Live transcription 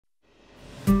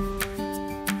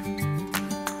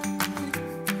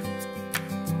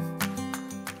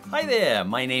Hi there,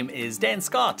 my name is Dan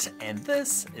Scott, and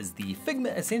this is the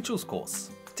Figma Essentials course.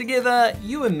 Together,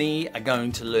 you and me are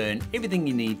going to learn everything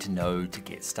you need to know to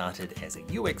get started as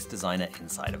a UX designer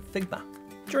inside of Figma.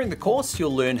 During the course,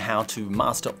 you'll learn how to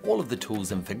master all of the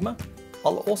tools in Figma.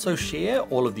 I'll also share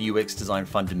all of the UX design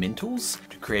fundamentals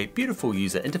to create beautiful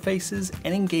user interfaces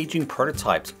and engaging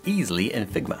prototypes easily in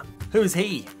Figma. Who's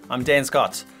he? I'm Dan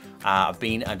Scott. I've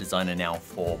been a designer now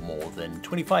for more than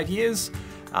 25 years.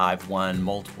 I've won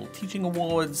multiple teaching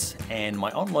awards, and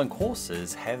my online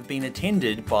courses have been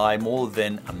attended by more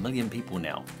than 1 million people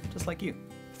now, just like you.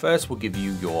 First, we'll give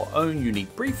you your own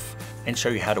unique brief and show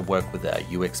you how to work with a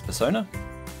UX persona.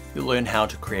 You'll learn how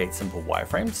to create simple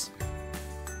wireframes.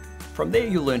 From there,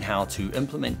 you'll learn how to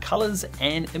implement colors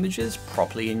and images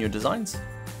properly in your designs.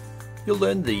 You'll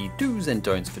learn the do's and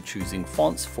don'ts for choosing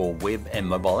fonts for web and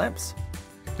mobile apps.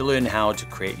 You'll learn how to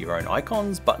create your own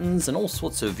icons, buttons, and all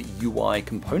sorts of UI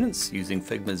components using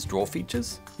Figma's draw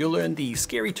features. You'll learn the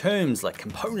scary terms like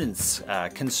components,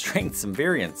 constraints, and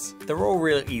variants. They're all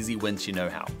real easy once you know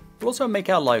how. We'll also make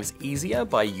our lives easier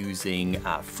by using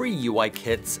free UI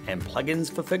kits and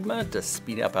plugins for Figma to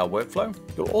speed up our workflow.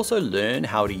 You'll also learn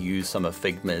how to use some of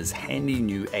Figma's handy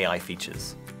new AI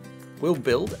features. We'll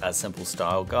build a simple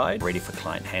style guide ready for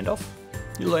client handoff.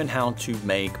 You'll learn how to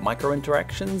make micro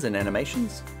interactions and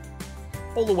animations,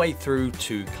 all the way through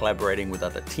to collaborating with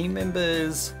other team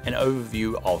members, an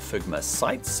overview of Figma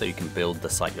sites so you can build the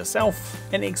site yourself,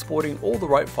 and exporting all the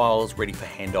right files ready for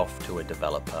handoff to a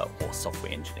developer or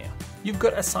software engineer. You've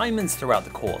got assignments throughout the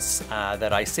course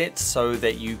that I set so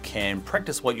that you can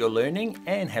practice what you're learning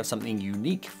and have something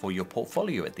unique for your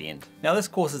portfolio at the end. Now, this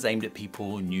course is aimed at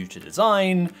people new to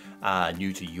design,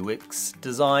 new to UX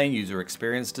design, user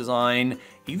experience design.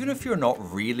 Even if you're not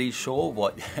really sure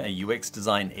what UX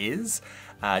design is,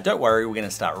 don't worry, we're gonna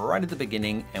start right at the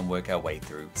beginning and work our way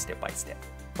through step by step.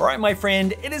 All right, my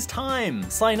friend, it is time.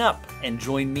 Sign up and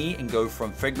join me and go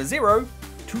from Figma Zero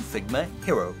to Figma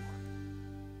Hero.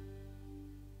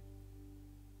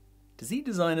 Does he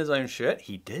design his own shirt?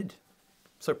 He did.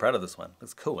 I'm so proud of this one.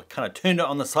 That's cool. I kind of turned it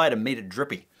on the side and made it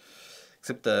drippy.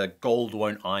 Except the gold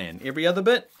won't iron. Every other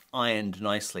bit, ironed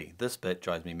nicely. This bit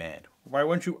drives me mad. Why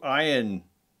won't you iron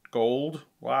gold?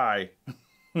 Why?